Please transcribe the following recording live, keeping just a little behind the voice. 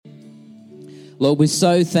Lord, we're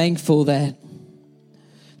so thankful that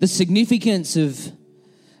the significance of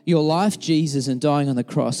your life, Jesus, and dying on the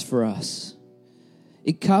cross for us,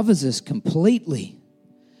 it covers us completely,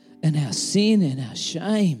 and our sin and our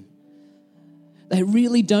shame, they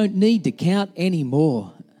really don't need to count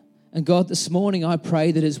anymore. And God, this morning I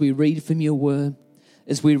pray that as we read from your word,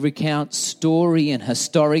 as we recount story and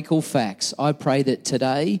historical facts, I pray that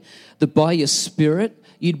today, that by your Spirit,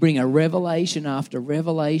 you'd bring a revelation after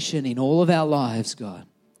revelation in all of our lives, God,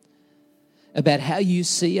 about how you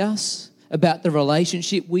see us, about the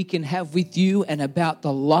relationship we can have with you, and about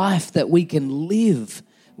the life that we can live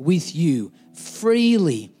with you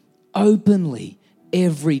freely, openly,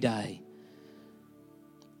 every day.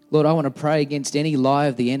 Lord, I want to pray against any lie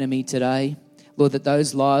of the enemy today. Lord, that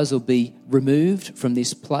those lies will be removed from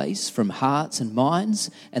this place, from hearts and minds,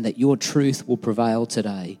 and that your truth will prevail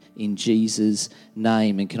today in Jesus'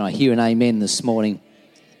 name. And can I hear an amen this morning?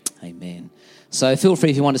 Amen. So feel free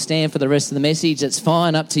if you want to stand for the rest of the message. That's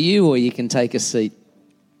fine, up to you, or you can take a seat.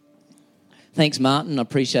 Thanks, Martin. I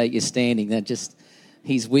appreciate you standing.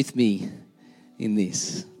 He's with me in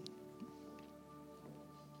this.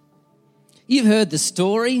 You've heard the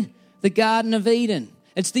story, the Garden of Eden.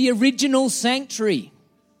 It's the original sanctuary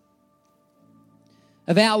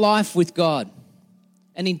of our life with God,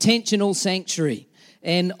 an intentional sanctuary.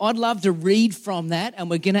 And I'd love to read from that, and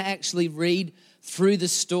we're going to actually read through the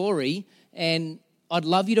story, and I'd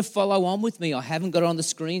love you to follow on with me. I haven't got it on the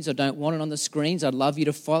screens. I don't want it on the screens. I'd love you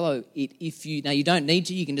to follow it. Now you don't need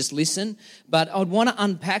to, you can just listen, but I'd want to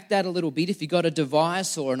unpack that a little bit. If you've got a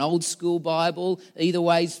device or an old school Bible, either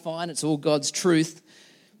way is fine. It's all God's truth.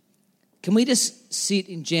 Can we just sit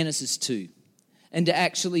in Genesis 2 and to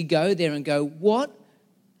actually go there and go, what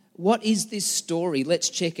is this story? Let's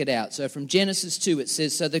check it out. So from Genesis 2 it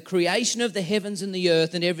says, so the creation of the heavens and the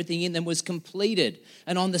earth and everything in them was completed.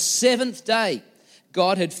 And on the seventh day,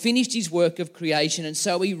 God had finished his work of creation, and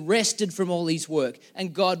so he rested from all his work.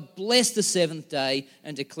 And God blessed the seventh day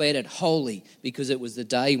and declared it holy, because it was the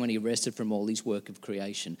day when he rested from all his work of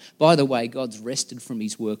creation. By the way, God's rested from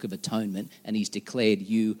his work of atonement, and he's declared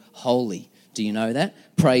you holy. Do you know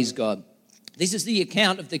that? Praise God. This is the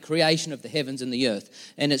account of the creation of the heavens and the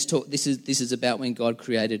earth. And this is about when God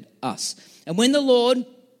created us. And when the Lord,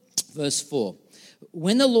 verse 4,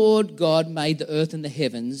 when the Lord God made the earth and the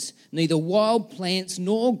heavens, neither wild plants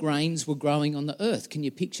nor grains were growing on the earth. Can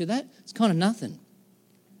you picture that? It's kind of nothing.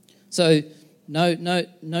 So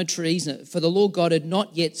no trees. For the Lord God had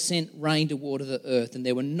not yet sent rain to water the earth, and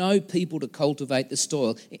there were no people to cultivate the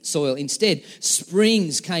soil. Instead,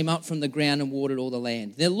 springs came up from the ground and watered all the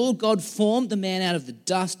land. The Lord God formed the man out of the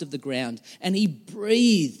dust of the ground, and he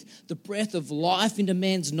breathed the breath of life into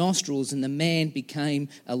man's nostrils, and the man became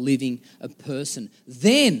a living person.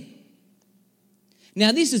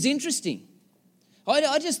 Now this is interesting.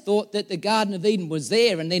 I just thought that the Garden of Eden was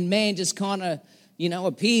there, and then man just kind of,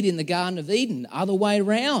 appeared in the Garden of Eden, other way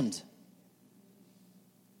around.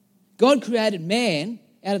 God created man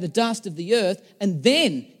out of the dust of the earth and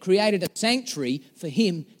then created a sanctuary for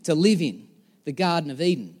him to live in, the Garden of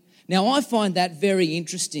Eden. Now, I find that very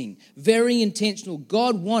interesting, very intentional.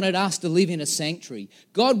 God wanted us to live in a sanctuary.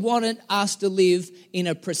 God wanted us to live in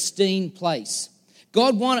a pristine place.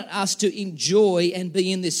 God wanted us to enjoy and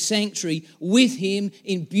be in this sanctuary with him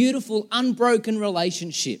in beautiful, unbroken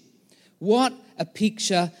relationship. What a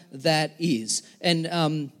picture that is.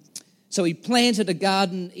 And so he planted a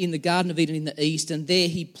garden in the Garden of Eden in the east, and there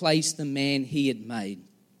he placed the man he had made.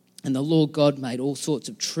 And the Lord God made all sorts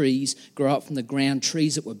of trees grow up from the ground,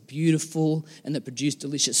 trees that were beautiful and that produced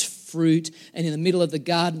delicious fruit. And in the middle of the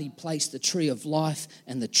garden, he placed the tree of life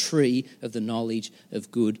and the tree of the knowledge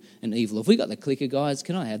of good and evil. Have we got the clicker, guys?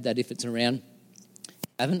 Can I have that if it's around?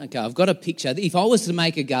 Haven't? Okay, I've got a picture. If I was to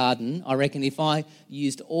make a garden, I reckon if I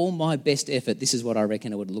used all my best effort, this is what I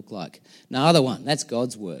reckon it would look like. No, other one, that's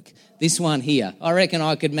God's work. This one here, I reckon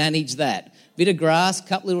I could manage that. Bit of grass,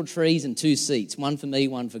 couple little trees and 2 seats. One for me,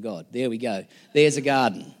 one for God. There we go. There's a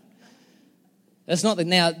garden. That's not the,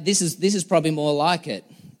 now, this is probably more like it.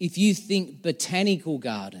 If you think botanical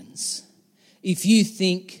gardens, if you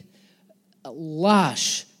think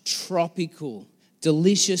lush, tropical,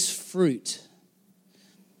 delicious fruit,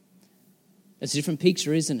 it's a different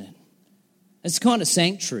picture, isn't it? It's the kind of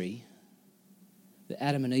sanctuary that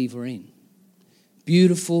Adam and Eve were in.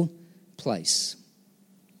 Beautiful place.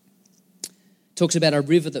 Talks about a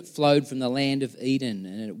river that flowed from the land of Eden,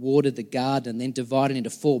 and it watered the garden and then divided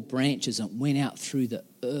into 4 branches and went out through the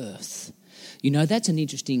earth. That's an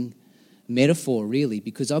interesting metaphor, really,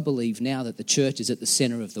 because I believe now that the church is at the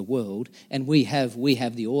center of the world, and we have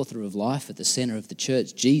the author of life at the center of the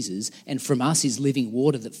church, Jesus, and from us is living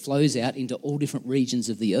water that flows out into all different regions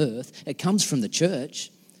of the earth. It comes from the church.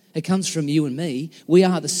 It comes from you and me. We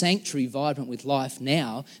are the sanctuary vibrant with life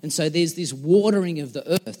now. And so there's this watering of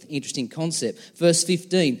the earth. Interesting concept. Verse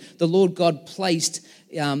 15, the Lord God placed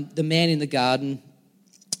the man in the garden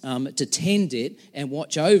to tend it and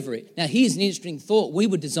watch over it. Now, here's an interesting thought. We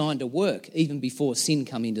were designed to work even before sin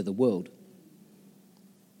come into the world.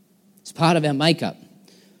 It's part of our makeup.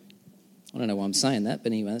 I don't know why I'm saying that,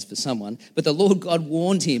 but anyway, that's for someone. But the Lord God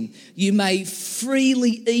warned him, you may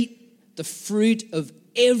freely eat the fruit of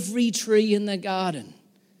every tree in the garden,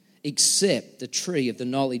 except the tree of the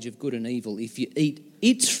knowledge of good and evil. If you eat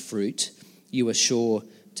its fruit, you are sure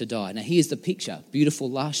to die. Now here's the picture. Beautiful,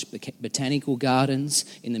 lush botanical gardens.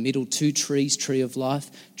 In the middle, 2 trees, tree of life,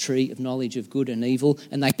 tree of knowledge of good and evil.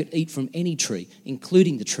 And they could eat from any tree,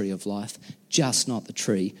 including the tree of life, just not the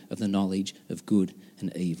tree of the knowledge of good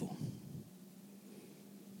and evil.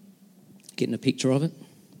 Getting a picture of it?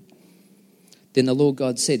 Then the Lord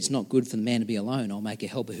God said, it's not good for the man to be alone. I'll make a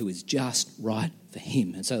helper who is just right for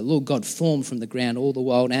him. And so the Lord God formed from the ground all the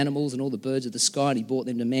wild animals and all the birds of the sky, and he brought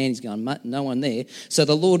them to man. He's going, no one there. So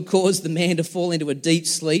the Lord caused the man to fall into a deep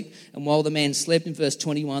sleep. And while the man slept, in verse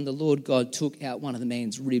 21, the Lord God took out one of the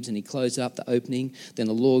man's ribs and he closed up the opening. Then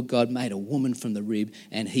the Lord God made a woman from the rib,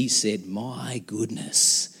 and he said, my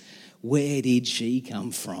goodness, where did she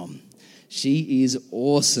come from? She is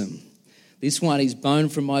awesome. This one is bone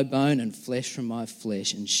from my bone and flesh from my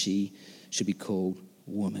flesh, and she should be called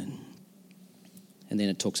woman. And then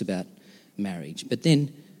it talks about marriage. But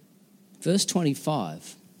then, verse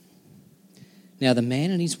 25, now the man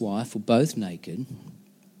and his wife were both naked,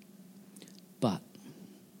 but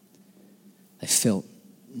they felt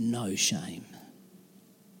no shame.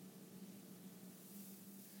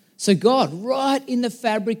 So God, right in the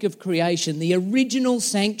fabric of creation, the original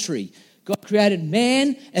sanctuary, God created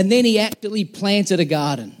man, and then he actually planted a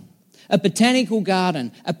garden, a botanical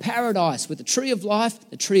garden, a paradise with the tree of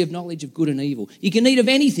life, the tree of knowledge of good and evil. You can eat of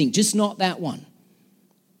anything, just not that one.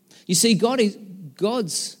 You see,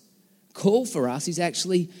 God's call for us is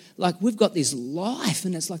actually like we've got this life,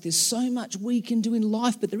 and it's like there's so much we can do in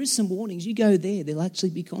life, but there is some warnings. You go there, there'll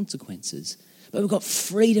actually be consequences. But we've got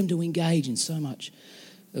freedom to engage in so much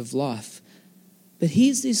of life. But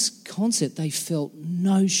here's this concept, they felt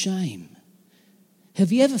no shame.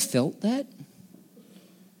 Have you ever felt that?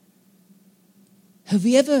 Have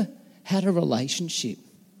you ever had a relationship?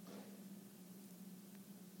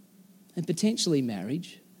 And potentially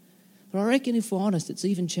marriage. But I reckon if we're honest, it's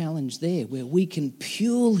even challenged there where we can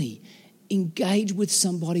purely engage with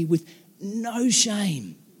somebody with no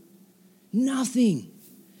shame, nothing.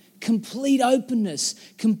 Complete openness,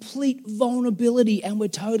 complete vulnerability, and we're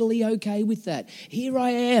totally okay with that. Here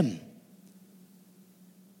I am,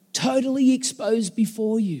 totally exposed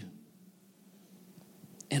before you,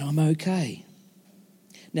 and I'm okay.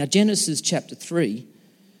 Now, Genesis chapter 3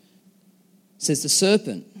 says the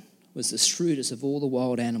serpent was the shrewdest of all the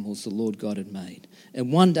wild animals the Lord God had made.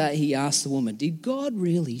 And one day he asked the woman, did God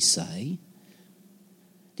really say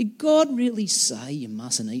you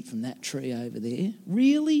mustn't eat from that tree over there?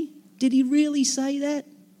 Really? Did he really say that?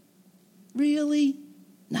 Really?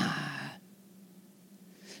 Nah.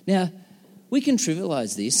 Now, we can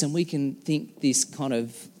trivialise this and we can think this kind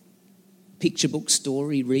of picture book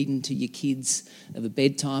story reading to your kids of a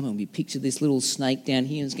bedtime, and we picture this little snake down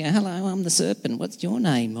here and going, hello, I'm the serpent. What's your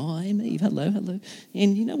name? Oh, I'm Eve. Hello.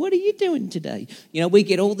 And, what are you doing today? We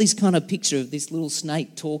get all this kind of picture of this little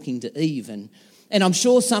snake talking to Eve, and I'm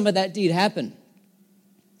sure some of that did happen.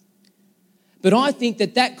 But I think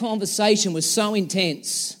that conversation was so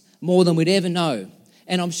intense, more than we'd ever know.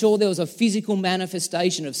 And I'm sure there was a physical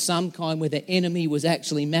manifestation of some kind where the enemy was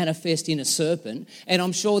actually manifest in a serpent. And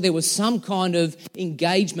I'm sure there was some kind of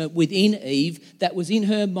engagement within Eve that was in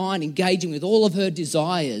her mind, engaging with all of her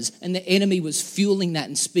desires. And the enemy was fueling that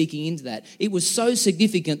and speaking into that. It was so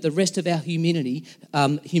significant the rest of our humanity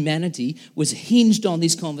was hinged on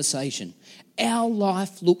this conversation. Our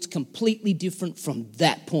life looked completely different from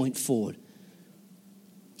that point forward.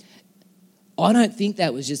 I don't think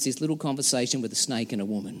that was just this little conversation with a snake and a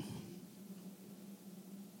woman.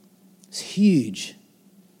 It's huge.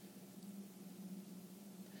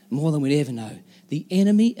 More than we'd ever know. The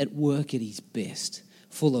enemy at work at his best,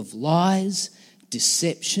 full of lies,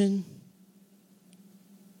 deception,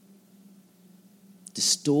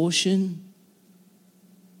 distortion.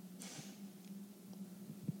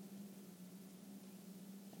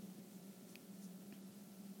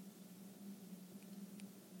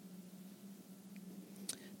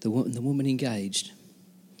 The woman engaged.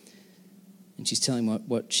 And she's telling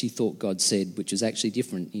what she thought God said, which was actually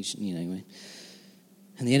different. And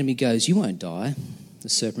the enemy goes, "You won't die." The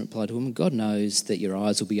serpent replied to the woman, "God knows that your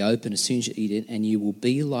eyes will be open as soon as you eat it, and you will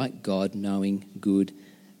be like God, knowing good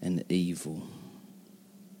and evil."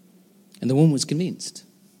 And the woman was convinced.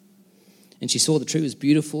 And she saw the tree was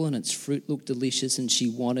beautiful and its fruit looked delicious, and she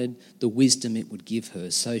wanted the wisdom it would give her.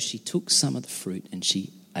 So she took some of the fruit and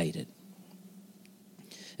she ate it.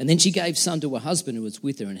 And then she gave some to her husband who was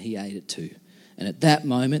with her, and he ate it too. And at that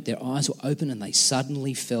moment, their eyes were open and they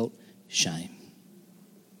suddenly felt shame.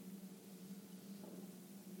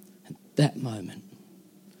 At that moment,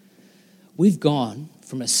 we've gone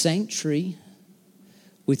from a sanctuary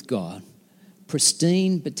with God,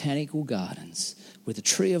 pristine botanical gardens, with a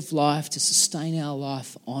tree of life to sustain our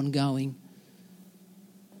life ongoing,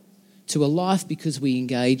 to a life because we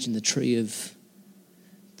engage in the tree of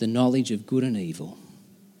the knowledge of good and evil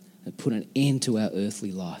that put an end to our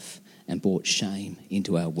earthly life and brought shame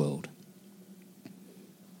into our world.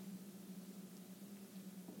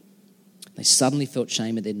 They suddenly felt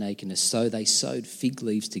shame at their nakedness, so they sewed fig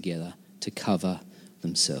leaves together to cover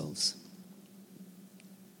themselves.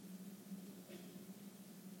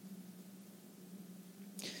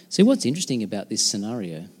 See, what's interesting about this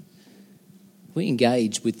scenario, we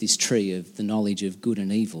engage with this tree of the knowledge of good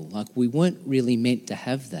and evil. Like, we weren't really meant to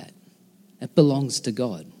have that. It belongs to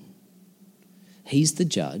God. He's the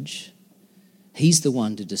judge. He's the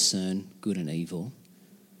one to discern good and evil.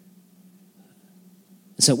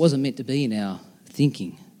 And so it wasn't meant to be in our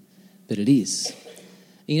thinking, but it is.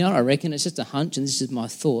 You know what I reckon? It's just a hunch, and this is my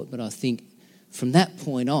thought, but I think from that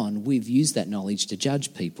point on, we've used that knowledge to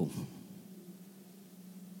judge people.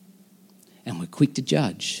 And we're quick to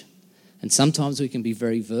judge. And sometimes we can be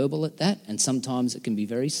very verbal at that, and sometimes it can be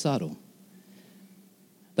very subtle.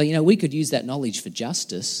 But, we could use that knowledge for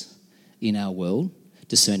justice in our world,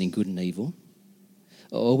 discerning good and evil.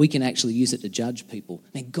 Or we can actually use it to judge people.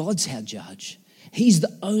 Man, God's our judge. He's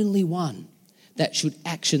the only one that should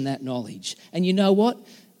action that knowledge. And you know what?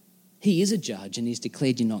 He is a judge and he's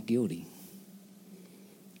declared you not guilty.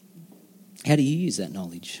 How do you use that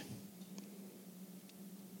knowledge?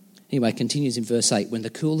 Anyway, it continues in verse 8. When the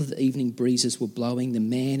cool of the evening breezes were blowing, the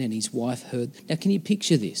man and his wife heard. Now, can you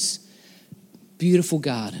picture this? Beautiful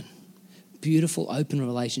garden, beautiful open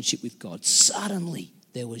relationship with God. Suddenly,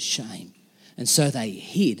 there was shame. And so they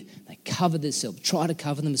hid. They covered themselves, tried to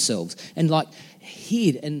cover themselves, and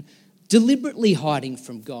hid and deliberately hiding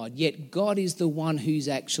from God. Yet God is the one who's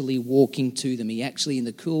actually walking to them. He actually, in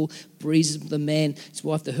the cool breezes of the man, his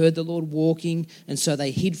wife, they heard the Lord walking, and so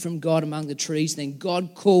they hid from God among the trees. Then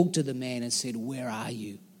God called to the man and said, "Where are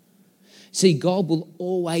you?" See, God will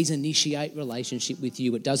always initiate relationship with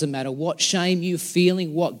you. It doesn't matter what shame you're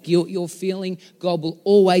feeling, what guilt you're feeling. God will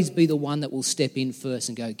always be the one that will step in first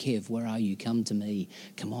and go, "Kev, where are you? Come to me.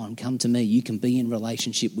 Come on, come to me. You can be in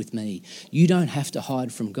relationship with me." You don't have to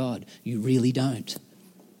hide from God. You really don't.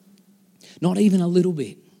 Not even a little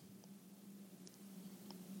bit.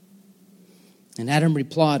 And Adam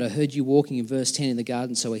replied, "I heard you walking," in verse 10, "in the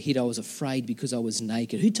garden, so I hid. I was afraid because I was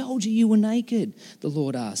naked." "Who told you you were naked?" the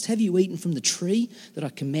Lord asked. "Have you eaten from the tree that I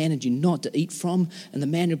commanded you not to eat from?" And the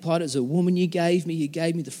man replied, "It was a woman you gave me. You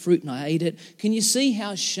gave me the fruit and I ate it." Can you see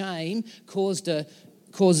how shame causes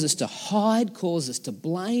us to hide, causes us to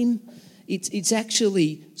blame? It's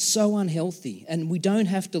actually so unhealthy, and we don't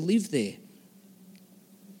have to live there.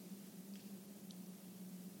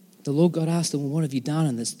 The Lord God asked her, "Well, what have you done?"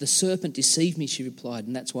 And the serpent deceived me, she replied,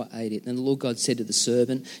 and that's why I ate it. And the Lord God said to the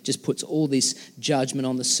serpent, just puts all this judgment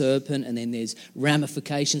on the serpent, and then there's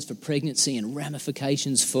ramifications for pregnancy and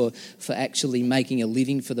ramifications for actually making a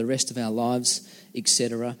living for the rest of our lives,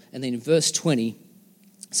 etc. And then in verse 20,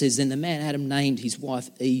 it says, "Then the man Adam named his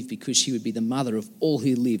wife Eve because she would be the mother of all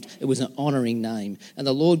who lived." It was an honouring name. "And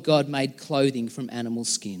the Lord God made clothing from animal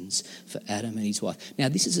skins for Adam and his wife." Now,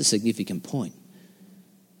 this is a significant point.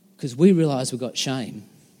 Because we realise we've got shame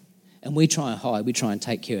and we try and hide, we try and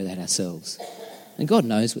take care of that ourselves. And God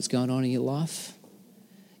knows what's going on in your life.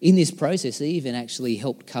 In this process, He even actually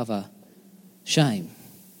helped cover shame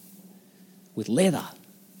with leather,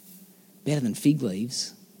 better than fig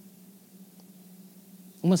leaves,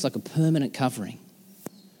 almost like a permanent covering.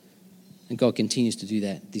 And God continues to do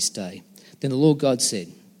that this day. Then the Lord God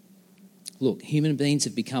said, look, human beings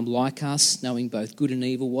have become like us, knowing both good and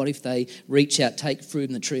evil. What if they reach out, take fruit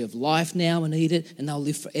from the tree of life now and eat it, and they'll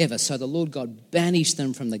live forever? So the Lord God banished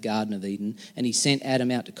them from the Garden of Eden, and he sent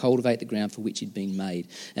Adam out to cultivate the ground for which he'd been made.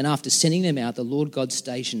 And after sending them out, the Lord God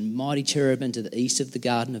stationed mighty cherubim to the east of the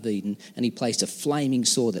Garden of Eden, and he placed a flaming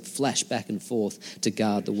sword that flashed back and forth to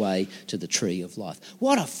guard the way to the tree of life.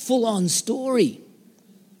 What a full-on story.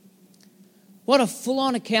 What a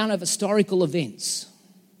full-on account of historical events.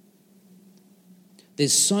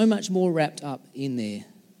 There's so much more wrapped up in there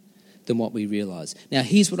than what we realise. Now,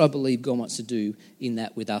 here's what I believe God wants to do in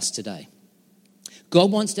that with us today.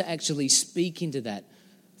 God wants to actually speak into that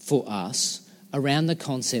for us around the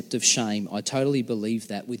concept of shame. I totally believe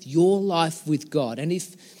that with your life with God. And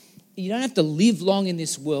if you don't have to live long in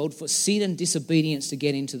this world for sin and disobedience to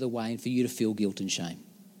get into the way and for you to feel guilt and shame.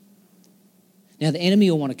 Now, the enemy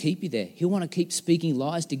will want to keep you there. He'll want to keep speaking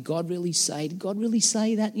lies. Did God really say? Did God really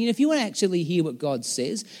say that? You know, if you want to actually hear what God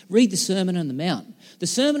says, read the Sermon on the Mount. The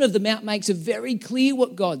Sermon on the Mount makes it very clear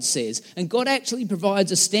what God says. And God actually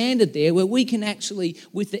provides a standard there where we can actually,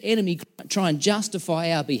 with the enemy, try and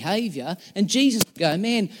justify our behaviour. And Jesus will go,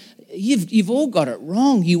 man, you've all got it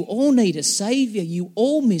wrong. You all need a saviour. You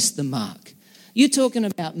all miss the mark. You're talking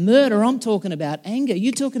about murder, I'm talking about anger.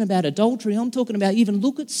 You're talking about adultery, I'm talking about even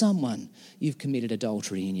look at someone, you've committed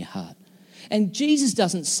adultery in your heart. And Jesus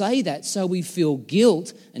doesn't say that so we feel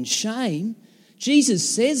guilt and shame. Jesus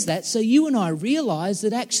says that so you and I realise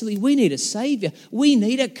that actually we need a saviour. We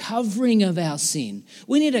need a covering of our sin.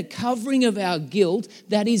 We need a covering of our guilt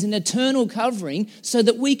that is an eternal covering so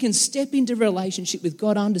that we can step into relationship with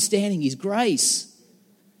God understanding his grace.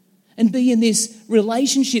 And be in this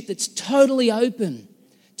relationship that's totally open,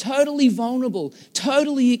 totally vulnerable,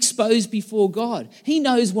 totally exposed before God. He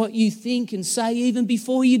knows what you think and say even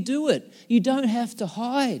before you do it. You don't have to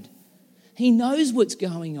hide. He knows what's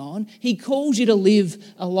going on. He calls you to live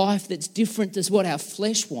a life that's different to what our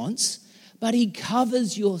flesh wants, but he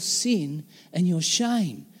covers your sin and your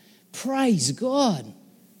shame. Praise God.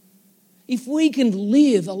 If we can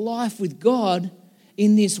live a life with God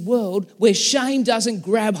in this world where shame doesn't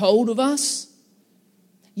grab hold of us,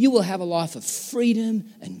 you will have a life of freedom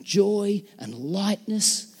and joy and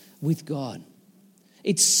lightness with God.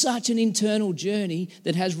 It's such an internal journey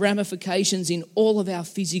that has ramifications in all of our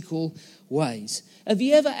physical ways. Have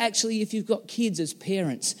you ever actually, if you've got kids as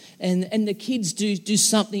parents and the kids do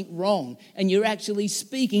something wrong and you're actually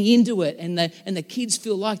speaking into it and the kids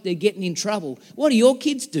feel like they're getting in trouble, what do your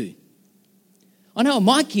kids do? I know what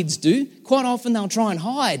my kids do. Quite often they'll try and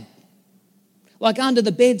hide. Like under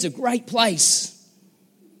the bed's a great place.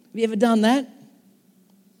 Have you ever done that?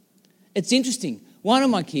 It's interesting. One of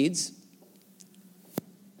my kids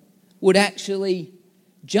would actually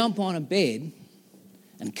jump on a bed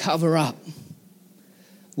and cover up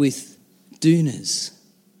with doonas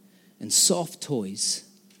and soft toys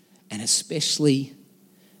and especially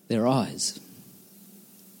their eyes,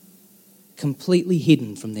 completely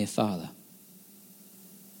hidden from their father.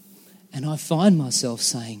 And I find myself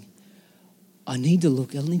saying, I need to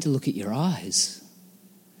look at your eyes.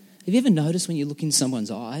 Have you ever noticed when you look in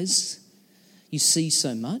someone's eyes, you see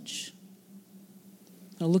so much?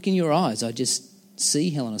 I look in your eyes, I just see,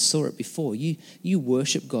 Helen, I saw it before. You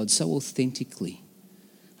worship God so authentically.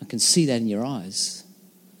 I can see that in your eyes.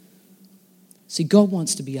 See, God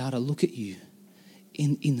wants to be able to look at you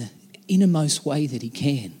in the innermost way that he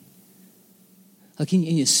can. Like in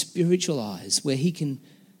your spiritual eyes, where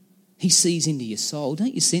he sees into your soul.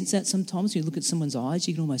 Don't you sense that sometimes? When you look at someone's eyes,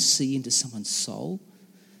 you can almost see into someone's soul.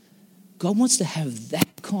 God wants to have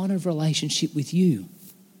that kind of relationship with you.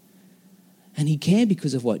 And he can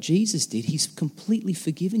because of what Jesus did. He's completely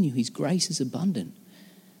forgiven you. His grace is abundant.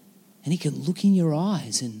 And he can look in your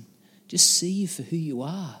eyes and just see you for who you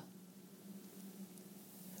are.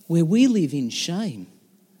 Where we live in shame.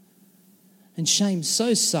 And shame's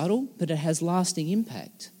so subtle, but it has lasting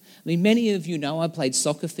impact. I mean, many of you know I played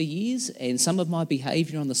soccer for years, and some of my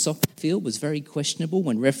behaviour on the soccer field was very questionable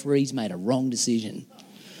when referees made a wrong decision.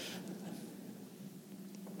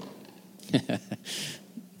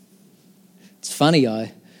 It's funny,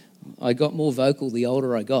 I got more vocal the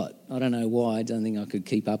older I got. I don't know why. I don't think I could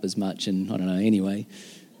keep up as much, and I don't know. Anyway,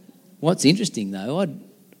 what's interesting though,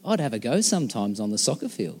 I'd have a go sometimes on the soccer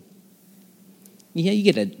field. Yeah, you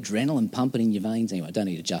get adrenaline pumping in your veins. Anyway, I don't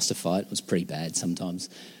need to justify it. It was pretty bad sometimes.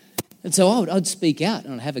 And so I'd speak out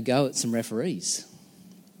and I'd have a go at some referees.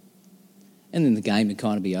 And then the game would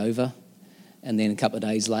kind of be over. And then a couple of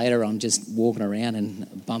days later, I'm just walking around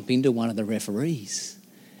and bump into one of the referees.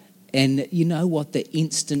 And you know what the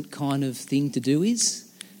instant kind of thing to do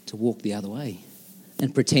is? To walk the other way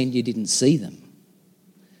and pretend you didn't see them.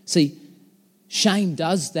 See, Shame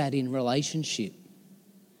does that in relationship.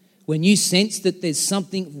 When you sense that there's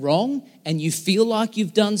something wrong and you feel like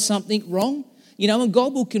you've done something wrong, and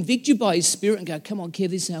God will convict you by His Spirit and go, come on,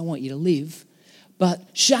 Kev, this is how I want you to live. But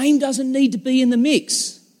shame doesn't need to be in the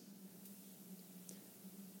mix.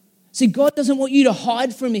 See, God doesn't want you to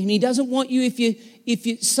hide from Him. He doesn't want you,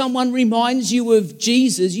 if someone reminds you of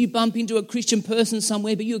Jesus, you bump into a Christian person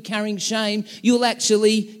somewhere, but you're carrying shame, you'll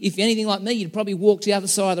actually, if you're anything like me, you'd probably walk to the other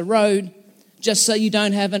side of the road just so you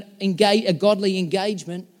don't have a godly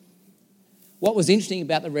engagement. What was interesting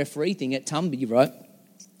about the referee thing at Tumby, right,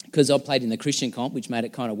 because I played in the Christian comp, which made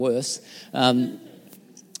it kind of worse,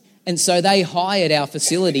 and so they hired our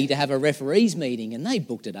facility to have a referees meeting, and they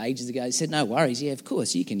booked it ages ago. They said, no worries, yeah, of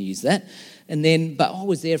course, you can use that. But I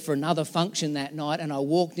was there for another function that night, and I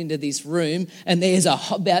walked into this room, and there's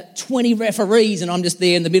about 20 referees, and I'm just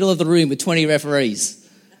there in the middle of the room with 20 referees.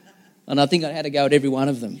 And I think I had to go at every one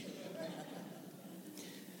of them.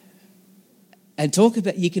 And talk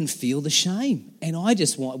about, you can feel the shame. And I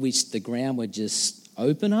just wish the ground would just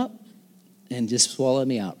open up and just swallow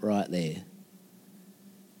me up right there.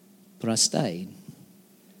 But I stayed.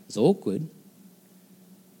 It was awkward.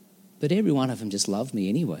 But every one of them just loved me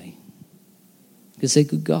anyway. Because they're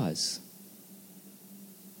good guys.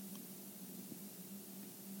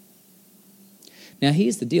 Now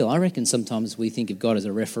here's the deal. I reckon sometimes we think of God as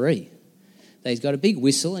a referee. That He's got a big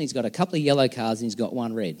whistle and He's got a couple of yellow cards and He's got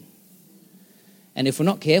one red. And if we're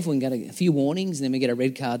not careful, we can get a few warnings and then we get a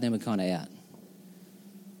red card and then we're kind of out.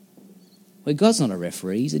 Well, God's not a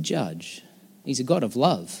referee, He's a judge. He's a God of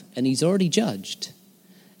love and He's already judged.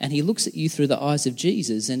 And He looks at you through the eyes of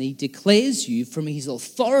Jesus and He declares you from His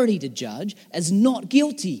authority to judge as not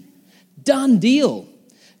guilty. Done deal.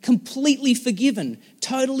 Completely forgiven.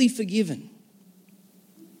 Totally forgiven.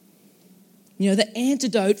 The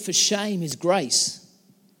antidote for shame is grace.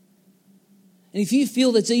 And if you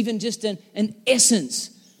feel that's even just an essence,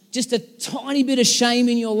 just a tiny bit of shame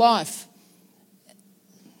in your life,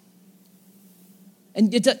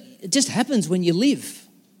 and it just happens when you live.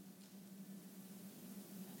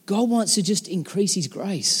 God wants to just increase His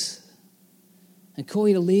grace and call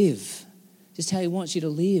you to live just how He wants you to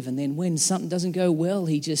live. And then when something doesn't go well,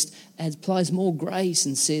 He just applies more grace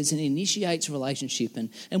and says and initiates a relationship.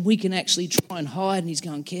 And we can actually try and hide. And He's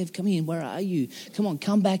going, Kev, come in. Where are you? Come on,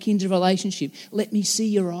 come back into the relationship. Let me see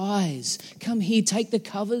your eyes. Come here, take the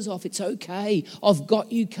covers off. It's okay. I've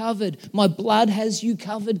got you covered. My blood has you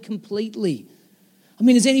covered completely. I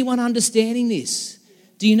mean, is anyone understanding this?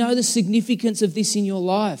 Do you know the significance of this in your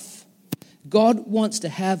life? God wants to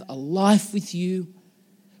have a life with you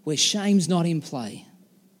where shame's not in play.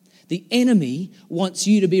 The enemy wants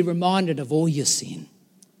you to be reminded of all your sin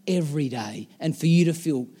every day and for you to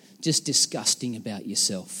feel just disgusting about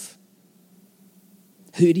yourself.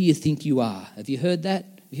 Who do you think you are? Have you heard that?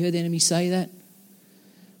 Have you heard the enemy say that?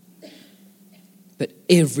 But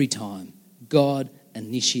every time God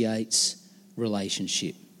initiates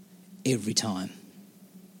relationship, every time.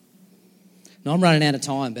 Now, I'm running out of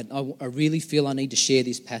time, but I really feel I need to share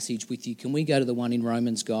this passage with you. Can we go to the one in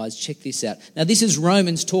Romans, guys? Check this out. Now, this is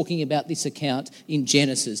Romans talking about this account in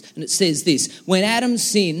Genesis, and it says this: when Adam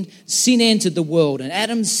sinned, sin entered the world, and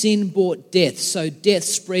Adam's sin brought death, so death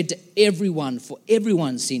spread to everyone, for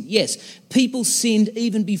everyone sinned. Yes, people sinned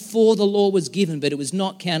even before the law was given, but it was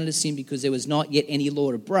not counted as sin because there was not yet any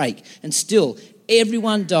law to break. And still,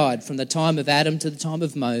 everyone died from the time of Adam to the time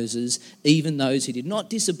of Moses, even those who did not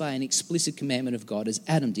disobey an explicit commandment of God as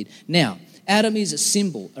Adam did. Now, Adam is a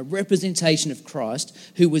symbol, a representation of Christ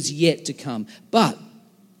who was yet to come. But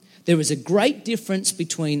there is a great difference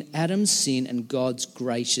between Adam's sin and God's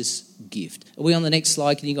gracious gift. Are we on the next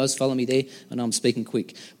slide? Can you guys follow me there? I know I'm speaking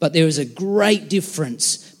quick. But there is a great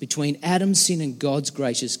difference between Adam's sin and God's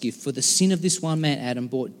gracious gift. For the sin of this one man, Adam,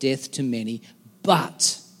 brought death to many,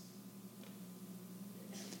 but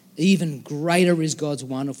even greater is God's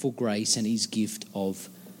wonderful grace and His gift of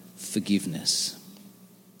forgiveness.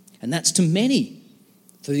 And that's to many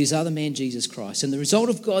through this other man, Jesus Christ. And the result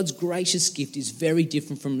of God's gracious gift is very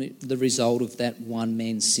different from the result of that one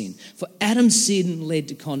man's sin. For Adam's sin led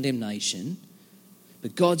to condemnation,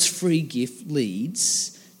 but God's free gift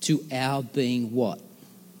leads to our being what?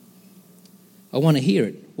 I want to hear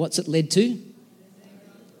it. What's it led to?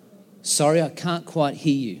 Sorry, I can't quite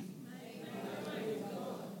hear you.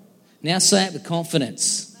 Now say it with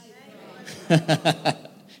confidence.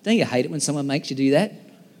 Don't you hate it when someone makes you do that?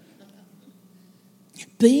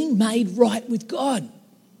 Being made right with God.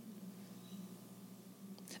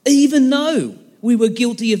 Even though we were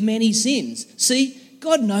guilty of many sins. See,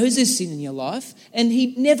 God knows there's sin in your life and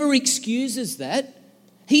He never excuses that.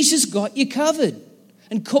 He's just got you covered.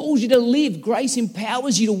 and calls you to live. Grace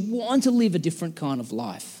empowers you to want to live a different kind of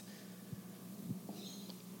life.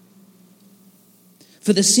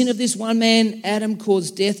 For the sin of this one man, Adam,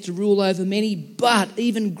 caused death to rule over many, but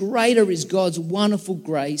even greater is God's wonderful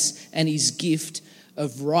grace and his gift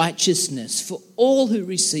of righteousness. For all who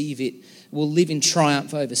receive it will live in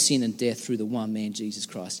triumph over sin and death through the one man, Jesus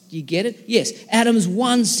Christ. You get it? Yes, Adam's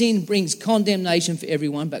one sin brings condemnation for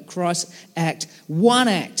everyone, but Christ's one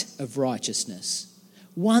act of righteousness,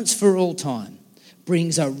 once for all time,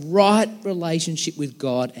 brings a right relationship with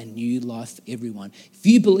God and new life for everyone. If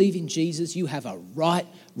you believe in Jesus, you have a right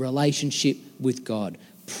relationship with God.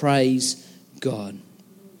 Praise God.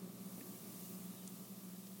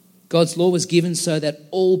 God's law was given so that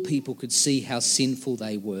all people could see how sinful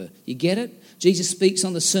they were. You get it? Jesus speaks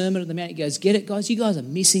on the Sermon on the Mount. He goes, get it, guys? You guys are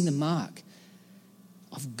missing the mark.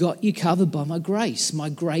 I've got you covered by my grace. My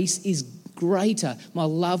grace is greater. My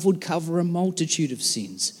love would cover a multitude of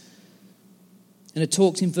sins. And it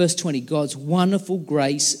talks in verse 20, God's wonderful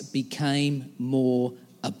grace became more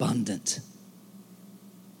abundant.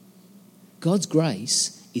 God's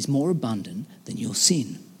grace is more abundant than your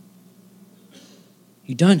sin.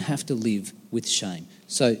 You don't have to live with shame.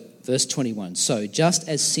 So, verse 21, so just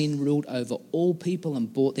as sin ruled over all people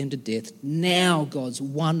and brought them to death, now God's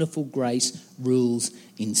wonderful grace rules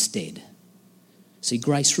instead. See,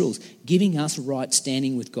 grace rules, giving us right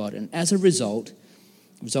standing with God, and as a result,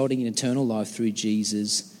 resulting in eternal life through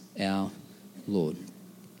Jesus our Lord.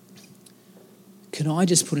 Can I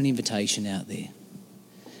just put an invitation out there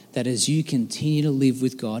that as you continue to live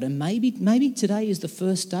with God, and maybe today is the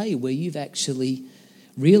first day where you've actually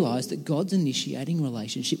realised that God's initiating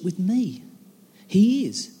relationship with me. He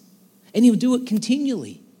is. And he'll do it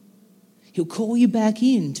continually. He'll call you back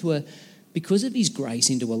because of his grace,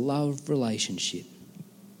 into a love relationship.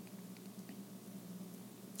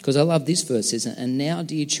 Because I love this verse, it says, and now,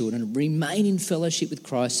 dear children, remain in fellowship with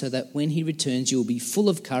Christ so that when he returns, you will be full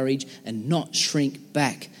of courage and not shrink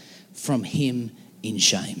back from him in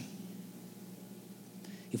shame.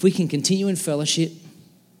 If we can continue in fellowship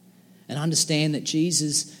and understand that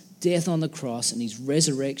Jesus' death on the cross and his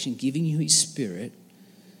resurrection, giving you his Spirit,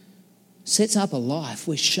 sets up a life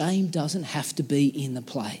where shame doesn't have to be in the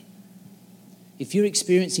play. If you're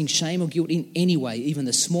experiencing shame or guilt in any way, even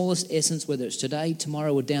the smallest essence, whether it's today,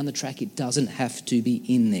 tomorrow, or down the track, it doesn't have to be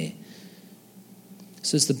in there.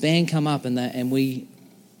 So as the band come up and we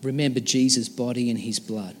remember Jesus' body and his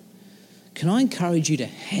blood, can I encourage you to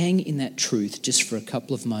hang in that truth just for a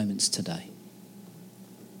couple of moments today?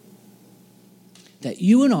 That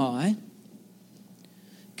you and I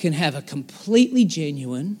can have a completely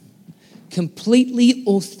genuine, completely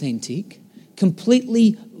authentic,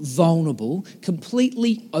 completely vulnerable,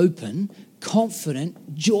 completely open,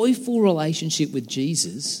 confident, joyful relationship with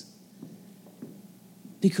Jesus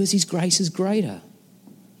because his grace is greater.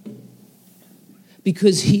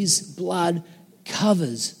 Because his blood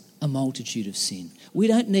covers a multitude of sin. We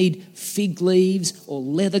don't need fig leaves or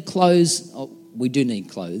leather clothes. Oh, we do need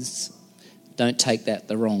clothes. Don't take that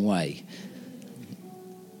the wrong way.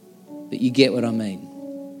 But you get what I mean.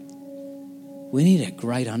 We need a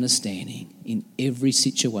great understanding in every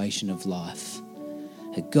situation of life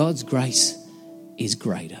that God's grace is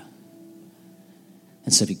greater.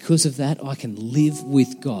 And so because of that, I can live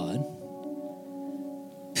with God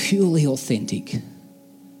purely authentic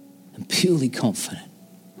and purely confident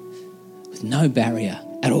with no barrier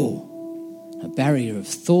at all. No barrier of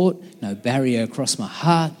thought, no barrier across my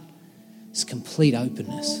heart. It's complete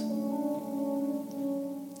openness.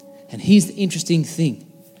 And here's the interesting thing.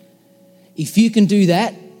 If you can do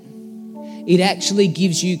that, it actually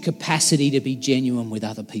gives you capacity to be genuine with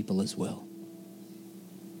other people as well.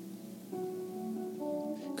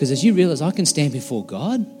 Because as you realise, I can stand before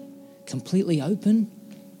God completely open.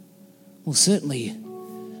 Well, certainly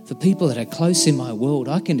for people that are close in my world,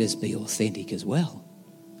 I can just be authentic as well.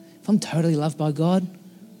 If I'm totally loved by God,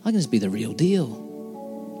 I can just be the real deal.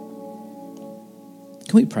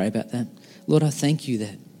 Can we pray about that? Lord, I thank you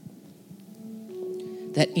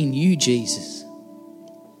that in you, Jesus,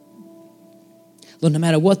 Lord, no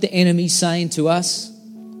matter what the enemy's saying to us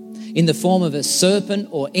in the form of a serpent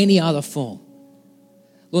or any other form,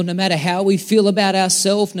 Lord, no matter how we feel about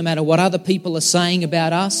ourselves, no matter what other people are saying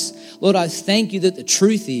about us, Lord, I thank you that the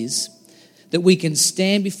truth is that we can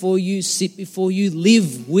stand before you, sit before you,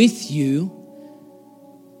 live with you,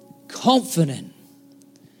 confident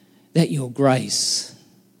that your grace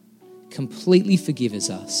completely forgives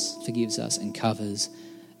us and covers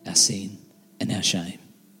our sin and our shame.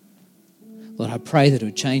 Lord, I pray that it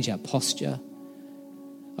would change our posture.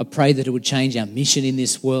 I pray that it would change our mission in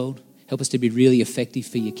this world. Help us to be really effective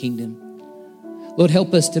for your kingdom. Lord,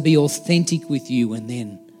 help us to be authentic with you and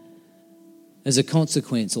then, as a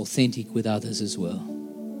consequence, authentic with others as well.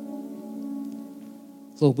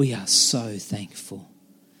 Lord, we are so thankful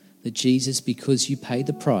that Jesus, because you paid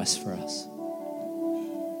the price for us,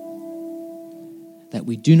 that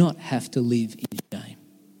we do not have to live in shame.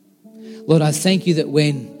 Lord, I thank you that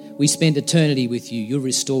when we spend eternity with you, you'll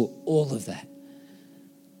restore all of that.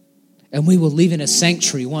 And we will live in a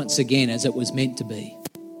sanctuary once again as it was meant to be.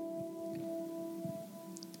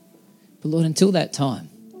 But Lord, until that time,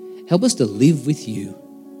 help us to live with you,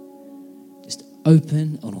 just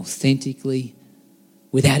open and authentically,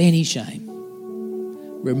 without any shame.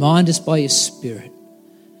 Remind us by your Spirit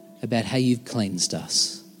about how you've cleansed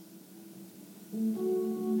us.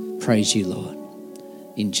 Praise you, Lord.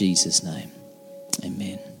 In Jesus' name, amen.